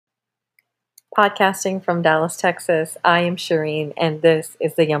Podcasting from Dallas, Texas, I am Shireen, and this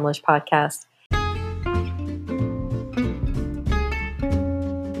is the Yumlish Podcast.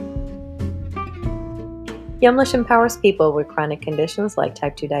 Yumlish empowers people with chronic conditions like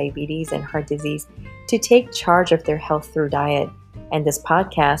type 2 diabetes and heart disease to take charge of their health through diet. And this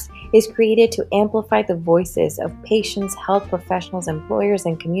podcast is created to amplify the voices of patients, health professionals, employers,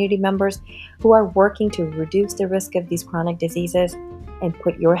 and community members who are working to reduce the risk of these chronic diseases and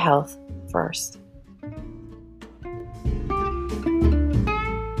put your health first.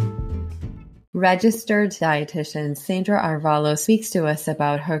 Registered dietitian Sandra Arevalo speaks to us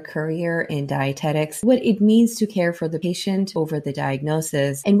about her career in dietetics, what it means to care for the patient over the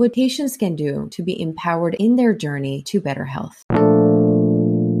diagnosis, and what patients can do to be empowered in their journey to better health.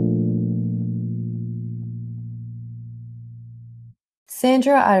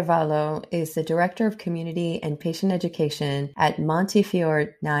 Sandra Arevalo is the Director of Community and Patient Education at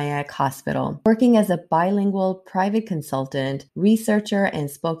Montefiore Nyack Hospital. Working as a bilingual private consultant, researcher, and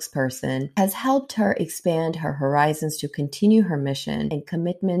spokesperson has helped her expand her horizons to continue her mission and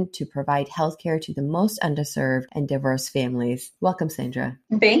commitment to provide healthcare to the most underserved and diverse families. Welcome, Sandra.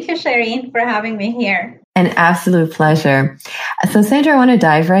 Thank you, Shireen, for having me here. An absolute pleasure. So, Sandra, I want to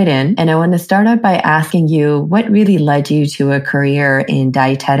dive right in, and I want to start out by asking you what really led you to a career in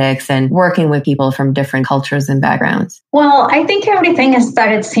dietetics and working with people from different cultures and backgrounds? Well, I think everything has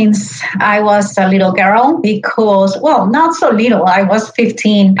started since I was a little girl because, well, not so little. I was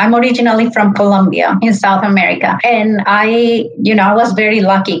 15. I'm originally from Colombia in South America. And I was very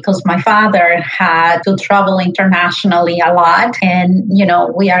lucky because my father had to travel internationally a lot. And,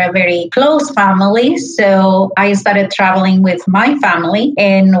 we are a very close family. So I started traveling with my family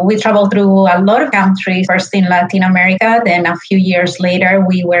and we traveled through a lot of countries, first in Latin America. Then a few years later,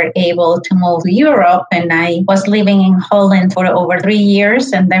 we were able to move to Europe. And I was living in Holland for over 3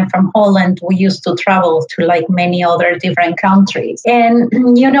 years. And then from Holland, we used to travel to like many other different countries. And,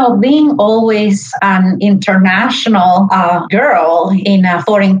 being always an international girl in a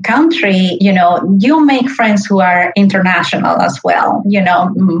foreign country, you make friends who are international as well.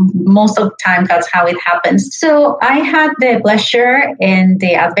 Most of the time, that's how it happens. So I had the pleasure and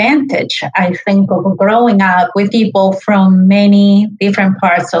the advantage, I think, of growing up with people from many different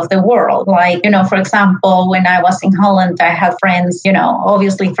parts of the world. Like, for example, when I was in Holland, I had friends,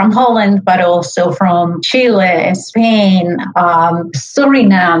 obviously from Holland, but also from Chile, Spain,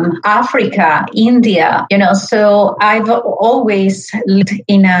 Suriname, Africa, India, so I've always lived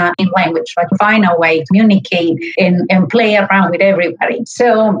in language, like find a way to communicate and play around with everybody.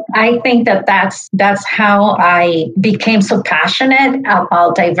 So I think that's how I became so passionate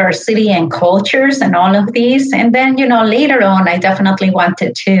about diversity and cultures and all of these. And then, later on, I definitely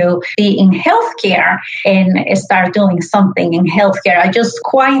wanted to be in healthcare and start doing something in healthcare. I just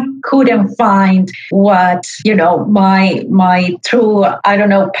quite couldn't find what, my true,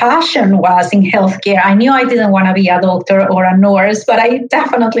 passion was in healthcare. I knew I didn't want to be a doctor or a nurse, but I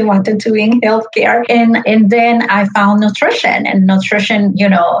definitely wanted to be in healthcare. And then I found nutrition, and nutrition,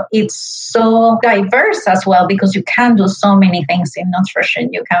 it's so diverse as well because you can do so many things in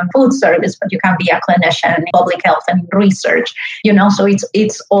nutrition. You can food service, but you can be a clinician in public health and in research, so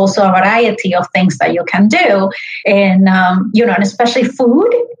it's also a variety of things that you can do. And, and especially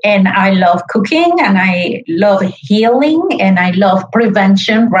food. And I love cooking and I love healing and I love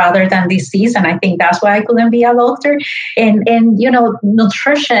prevention rather than disease. And I think that's why I couldn't be a doctor. And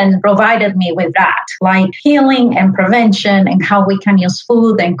nutrition provided me with that, like healing and prevention and how we can use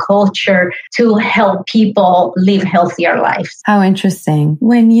food and culture to help people live healthier lives. How interesting.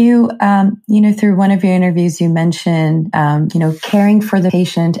 When you, through one of your interviews, you mentioned, caring for the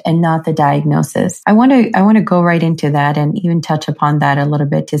patient and not the diagnosis. I want to go right into that and even touch upon that a little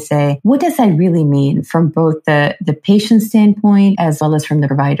bit to say, what does that really mean from both the patient standpoint as well as from the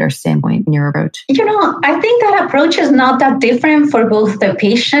provider standpoint in your approach? I think that approach is not that different for both the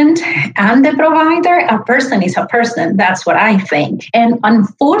patient and the provider. A person is a person. That's what I think. And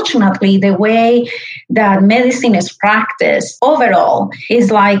unfortunately, the way that medicine is practiced overall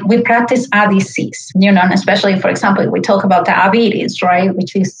is like we practice a disease, and especially, for example, we talk about diabetes, right,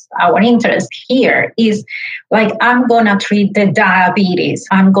 which is our interest here, is like, I'm going to treat the diabetes.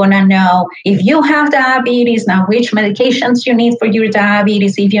 I'm going to know if you have diabetes, now which medications you need for your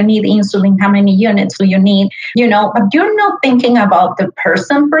diabetes, if you need insulin, how many units do you need, but you're not thinking about the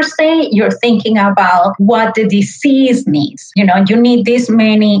person per se. You're thinking about what the disease needs. You need this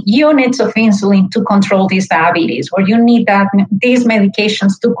many units of insulin to control this diabetes, or you need these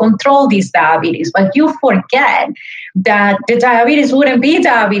medications to control this diabetes. But you forget that the diabetes wouldn't be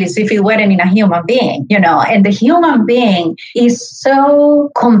diabetes if it weren't in a human being, and the human being is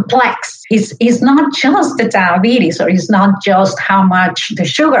so complex. It's not just the diabetes, or it's not just how much the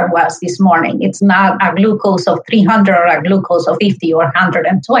sugar was this morning. It's not a glucose of 300 or a glucose of 50 or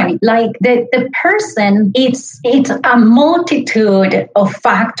 120. Like the person, it's a multitude of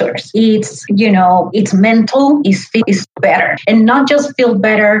factors. It's mental, it's better, and not just feel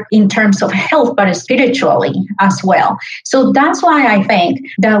better in terms of health, but spiritually as well. So that's why I think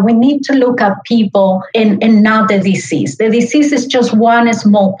that we need to look at people and not the disease. The disease is just one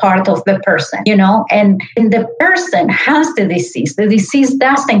small part of the person, and the person has the disease. The disease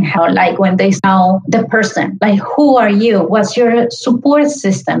doesn't help, like when they know the person, like, who are you? What's your support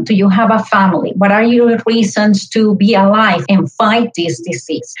system? Do you have a family? What are your reasons to be alive and fight this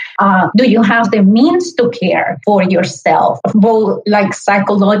disease? Do you have the means to care for yourself, both like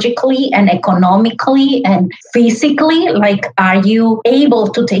psychologically and economically and physically? Like, are you able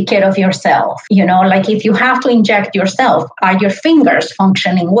to take care of yourself? Like if you have to inject yourself, are your fingers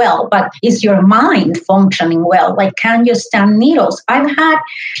functioning well? But is your mind functioning well? Like, can you stand needles? I've had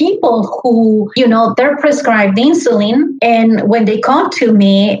people who, they're prescribed insulin, and when they come to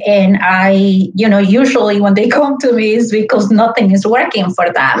me, and usually when they come to me is because nothing is working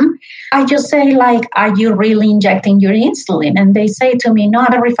for them. I just say, like, are you really injecting your insulin? And they say to me,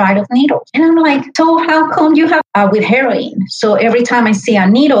 not every 5 needles. And I'm like, so how come you have with heroin? So every time I see a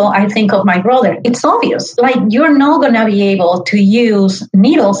needle, I think of my brother. It's obvious. Like, you're not going to be able to use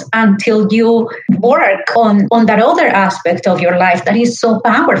needles until you work on that other aspect of your life that is so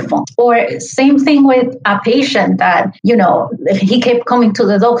powerful. Or same thing with a patient that, he kept coming to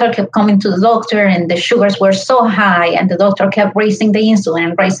the doctor, and the sugars were so high, and the doctor kept raising the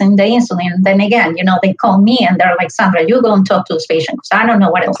insulin. And then again, they call me and they're like, Sandra, you go and talk to this patient because I don't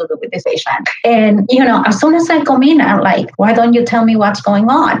know what else to do with this patient. And, as soon as I come in, I'm like, why don't you tell me what's going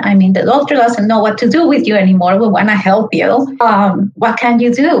on? I mean, the doctor doesn't know what to do with you anymore. We want to help you. What can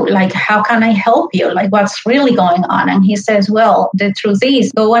you do? Like, how can I help you? Like, what's really going on? And he says, well, the truth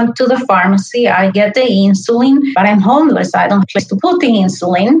is, go into the pharmacy, I get the insulin, but I'm homeless. I don't have a place to put the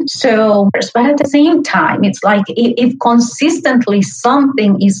insulin. So, but at the same time, it's like if consistently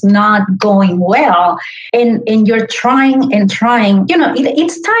something is not going well and you're trying,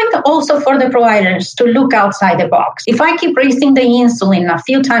 it's time also for the providers to look outside the box. If I keep raising the insulin a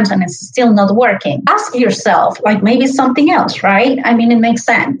few times and it's still not working, ask yourself, like, maybe something else, right? I mean, it makes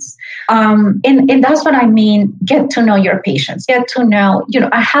sense. And that's what I mean. Get to know your patients. Get to know,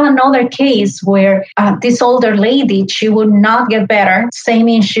 I had another case where this older lady, she would not get better. Same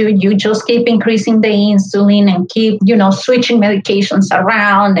issue. You just keep increasing the insulin and keep, switching medications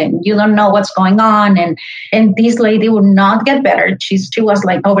around, and you don't know what's going on. And this lady would not get better. She was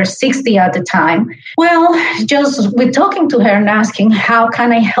like over 60 at the time. Well, just with talking to her and asking, how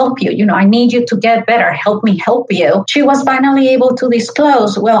can I help you? I need you to get better. Help me help you. She was finally able to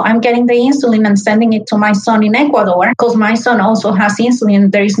disclose, well, I'm getting the insulin and sending it to my son in Ecuador because my son also has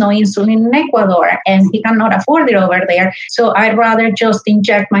insulin. There is no insulin in Ecuador and he cannot afford it over there. So I'd rather just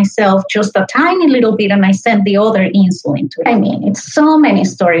inject myself just a tiny little bit and I send the other insulin to him. I mean, it's so many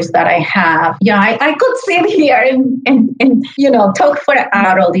stories that I have. I could sit here and talk for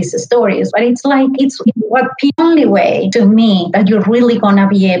about all these stories, but it's like, it's what the only way to me that you're really going to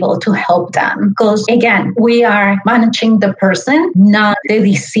be able to help them. Because again, we are managing the person, not the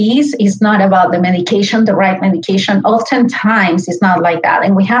disease. It's not about the medication, the right medication. Oftentimes it's not like that.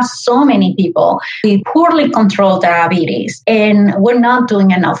 And we have so many people with poorly controlled diabetes, and we're not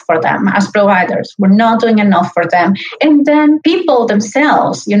doing enough for them as providers. We're not doing enough for them. And then people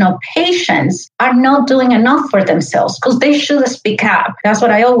themselves, patients are not doing enough for themselves because they should speak up. That's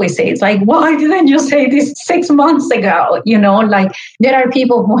what I always say. It's like, why didn't you say this 6 months ago? Like there are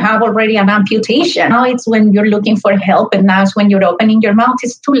people who have already an amputation. Now it's when you're looking for help, and now it's when you're opening your mouth,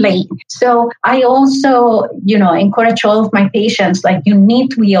 it's too late. So I also, encourage all of my patients, like, you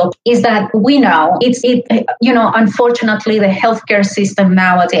need to be open. Is that we know unfortunately the healthcare system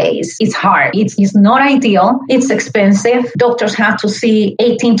nowadays is hard. It's not ideal. It's expensive. Doctors have to see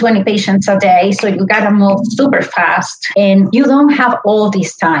 18, 20 patients a day. So you got to move super fast and you don't have all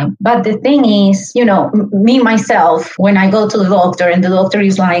this time. But the thing is, me, myself, when I go to the doctor and the doctor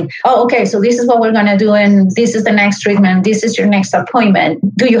is like, oh, okay, so this is what we're going to do. And this is the next treatment. This is your next appointment.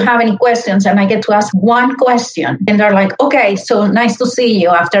 Do you have any questions? And I get to ask one question and they're like, okay, so nice to see you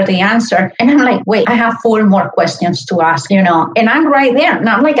after the answer. And I'm like, wait, I have 4 more questions to ask, and I'm right there. And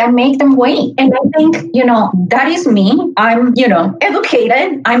I'm like, I make them wait. And I think, that is me. I'm,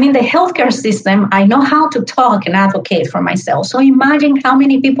 educated. I'm in the healthcare system. I know how to talk and advocate for myself. So imagine how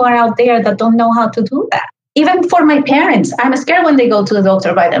many people are out there that don't know how to do that. even for my parents, I'm scared when they go to the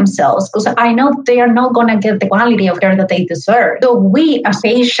doctor by themselves because I know they are not going to get the quality of care that they deserve. So we as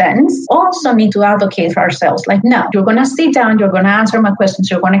patients also need to advocate for ourselves. Like, no, you're going to sit down, you're going to answer my questions,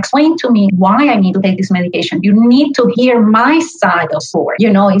 you're going to explain to me why I need to take this medication. You need to hear my side of the story.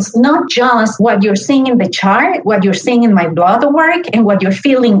 It's not just what you're seeing in the chart, what you're seeing in my blood work, and what you're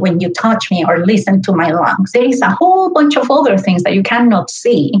feeling when you touch me or listen to my lungs. There is a whole bunch of other things that you cannot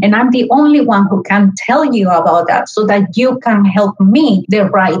see. And I'm the only one who can tell you about that so that you can help me the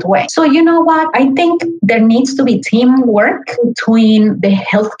right way. So you know what? I think there needs to be teamwork between the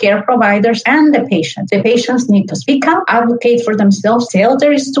healthcare providers and the patients. The patients need to speak up, advocate for themselves, tell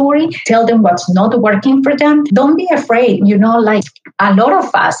their story, tell them what's not working for them. Don't be afraid. Like a lot of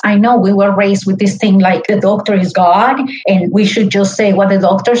us, I know we were raised with this thing like the doctor is God and we should just say what the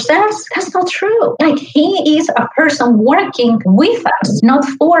doctor says. That's not true. Like he is a person working with us, not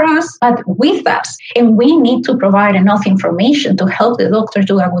for us, but with us. And we need to provide enough information to help the doctor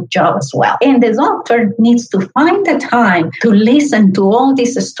do a good job as well. And the doctor needs to find the time to listen to all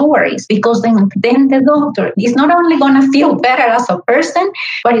these stories, because then the doctor is not only going to feel better as a person,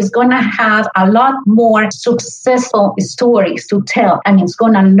 but he's going to have a lot more successful stories to tell. And it's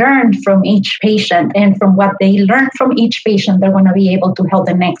going to learn from each patient, and from what they learn from each patient, they're going to be able to help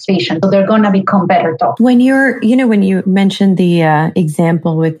the next patient. So they're going to become better doctors. When you mentioned the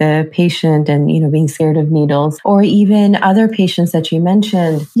example with the patient and, being scared of needles, or even other patients that you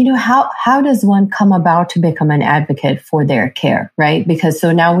mentioned, how does one come about to become an advocate for their care, right? Because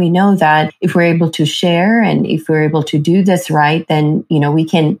so now we know that if we're able to share and if we're able to do this right, then, we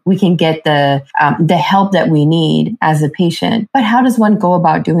can get the help that we need as a patient. But how does one go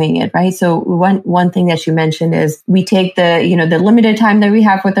about doing it, right? So one thing that you mentioned is we take the limited time that we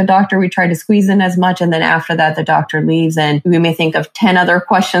have with the doctor, we try to squeeze in as much. And then after that, the doctor leaves and we may think of 10 other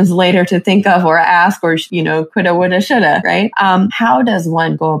questions later to think of or ask or, coulda, woulda, shoulda, right? How does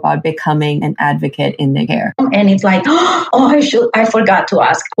one go about becoming an advocate in the care? And it's like, I forgot to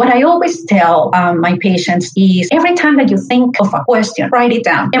ask. What I always tell my patients is every time that you think of a question, write it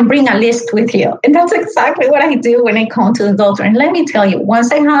down and bring a list with you. And that's exactly what I do when I come to the doctor. And let me tell you,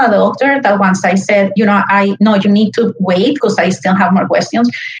 once I had a doctor that once I said, I know you need to wait because I still have more questions.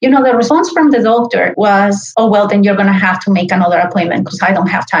 The response from the doctor was, then you're going to have to make another appointment because I don't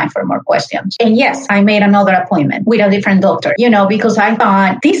have time for more questions. And yes, I made another appointment with a different doctor, because I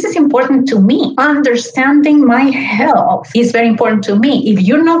thought this is important to me. Understanding my health is very important to me. If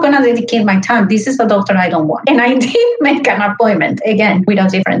you're not going to dedicate my time, this is a doctor I don't want. And I did make an appointment again with a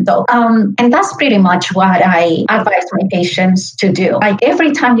different doctor. And that's pretty much what I advise my patients to do. Like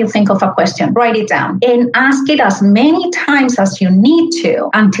every time you think of a question, write it down and ask it as many times as you need to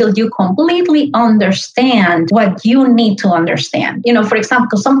until you completely understand what you need to understand. For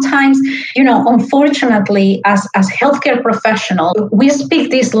example, sometimes, unfortunately, as healthcare professionals, we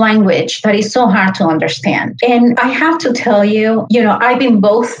speak this language that is so hard to understand. And I have to tell you, I've been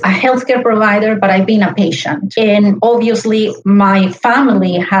both a healthcare provider, but I've been a patient. And obviously, my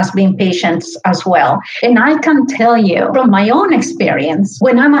family has been patients as well. And I can tell you from my own experience,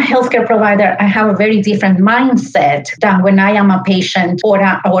 when I'm a healthcare provider, I have a very different mindset than when I am a patient or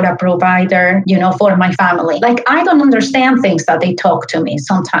a provider, for my family. Like I don't understand things that they talk to me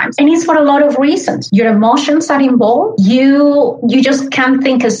sometimes. And it's for a lot of reasons. Your emotions are involved. You just can't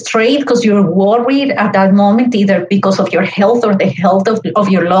think straight because you're worried at that moment, either because of your health or the health of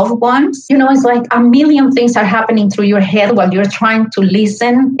your loved ones. It's like a million things are happening through your head while you're trying to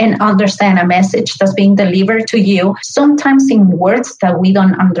listen and understand a message that's being delivered to you, sometimes in words that we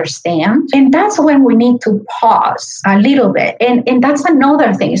don't understand. And that's when we need to pause a little bit. And that's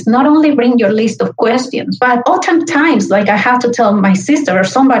another thing. It's not only bring your list of questions, but oftentimes, like I have to tell my sister or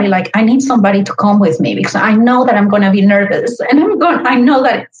somebody, like I need somebody to come with me because I know that I'm going to be nervous. And I know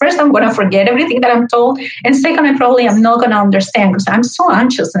that first I'm going to forget everything that I'm told. And second, I'm not going to understand because I'm so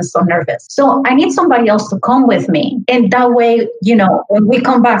anxious and so nervous. So I need somebody else to come with me. And that way, when we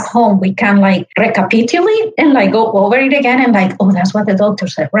come back home, we can like recapitulate and like go over it again and like, that's what the doctor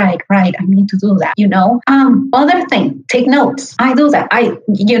said. Right. I need to do that. Other thing, take notes. I do that.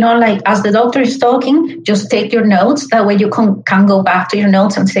 Like as the doctor is talking, just take your notes. That way you can go back to your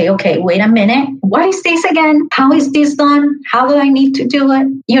notes and say, okay, wait a minute. What is this again? How is this done? How do I need to do it?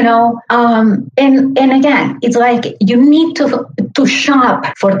 And again, it's like you need to shop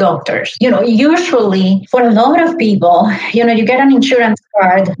for doctors. Usually for a lot of people, you get an insurance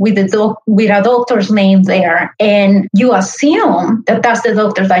card with with a doctor's name there, and you assume that that's the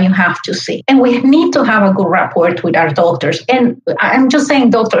doctor that you have to see. And we need to have a good rapport with our doctors. And I'm just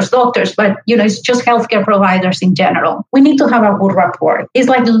saying doctors, but it's just healthcare providers in general. We need to have a good rapport. It's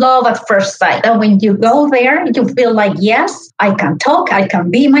like love at first sight. That when you go there, you feel like, yes, I can talk, I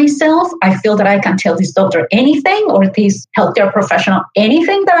can be myself. I feel that I can tell this doctor anything or this healthcare professional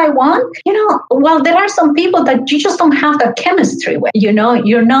anything that I want. Well, there are some people that you just don't have that chemistry with. You're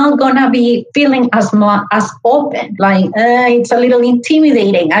not gonna be feeling as open. Like it's a little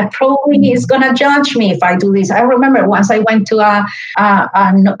intimidating. I probably is gonna judge me if I do this. I remember once I went to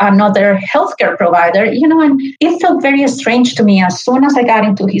another healthcare provider, and it felt very strange to me. As soon as I got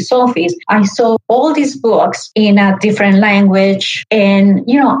into his office, I saw all these books in a different language, and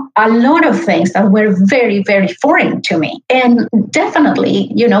a lot of things that were very, very foreign to me. And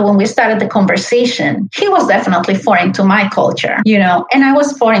definitely, when we started the conversation, he was definitely foreign to my culture, and I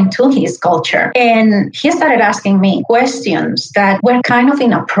was foreign to his culture. And he started asking me questions that were kind of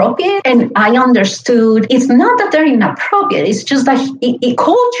inappropriate. And I understood it's not that they're inappropriate. It's just that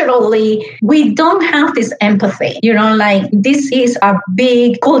culturally, we don't have this empathy, like this is a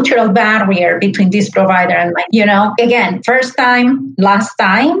big cultural barrier between this provider and again, first time, last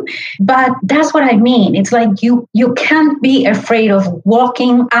time. But that's what I mean. It's like you can't be afraid of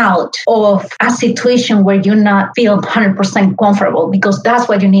walking out of a situation where you not feel 100% comfortable, because that's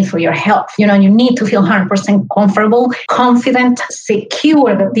what you need for your health. You need to feel 100% comfortable, confident,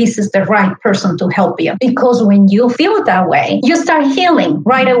 secure that this is the right person to help you. Because when you feel that way, you start healing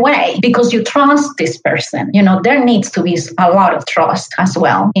right away because you trust this person. There needs to be a lot of trust as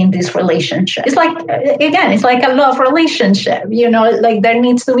well in this relationship. It's like, again, it's like a love relationship, like there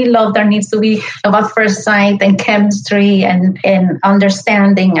needs to be love, there needs to be love at first sight and chemistry and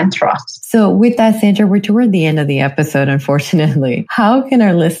understanding and trust. So with that, Sandra, we're toward the end of the episode, unfortunately. How can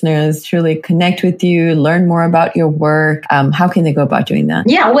our listeners truly connect with you, learn more about your work? How can they go about doing that?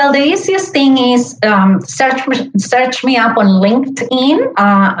 Yeah, well, the easiest thing is search me up on LinkedIn.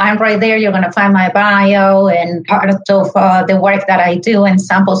 I'm right there. You're going to find my bio and part of the work that I do and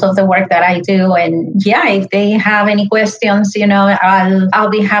samples of the work that I do. And yeah, if they have any questions, I'll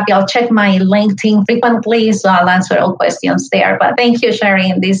be happy. I'll check my LinkedIn frequently, so I'll answer all questions there. But thank you,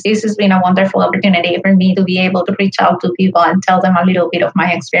 Sherry. This has been a wonderful opportunity for me to be able to reach out to people and tell them a little bit of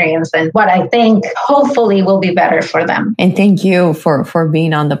my experience and what I think hopefully will be better for them. And thank you for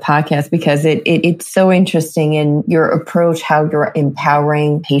being on the podcast, because it's so interesting in your approach, how you're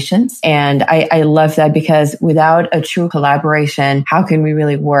empowering patients. And I love that, because without a true collaboration, how can we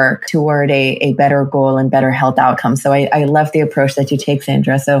really work toward a better goal and better health outcomes? So I love the approach that you take,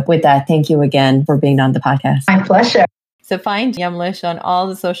 Sandra. So with that, thank you again for being on the podcast. My pleasure. So find Yumlish on all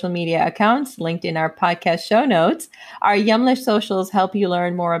the social media accounts linked in our podcast show notes. Our Yumlish socials help you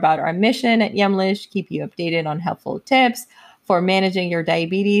learn more about our mission at Yumlish, keep you updated on helpful tips for managing your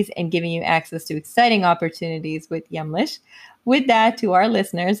diabetes, and giving you access to exciting opportunities with Yumlish. With that, to our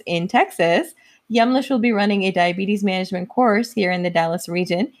listeners in Texas, Yumlish will be running a diabetes management course here in the Dallas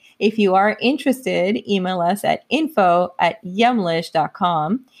region. If you are interested, email us at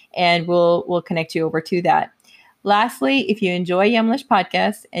info@yumlish.com and we'll connect you over to that. Lastly, if you enjoy Yumlish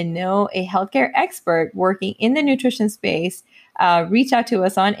podcast and know a healthcare expert working in the nutrition space, reach out to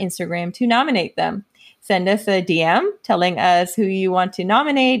us on Instagram to nominate them. Send us a DM telling us who you want to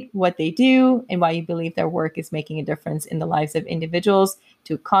nominate, what they do, and why you believe their work is making a difference in the lives of individuals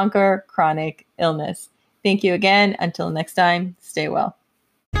to conquer chronic illness. Thank you again. Until next time, stay well.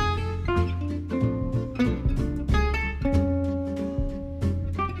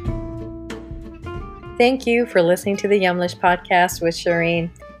 Thank you for listening to the Yumlish podcast with Shireen.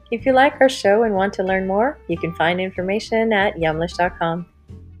 If you like our show and want to learn more, you can find information at yumlish.com.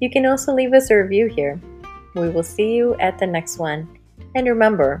 You can also leave us a review here. We will see you at the next one. And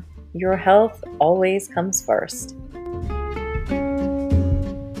remember, your health always comes first.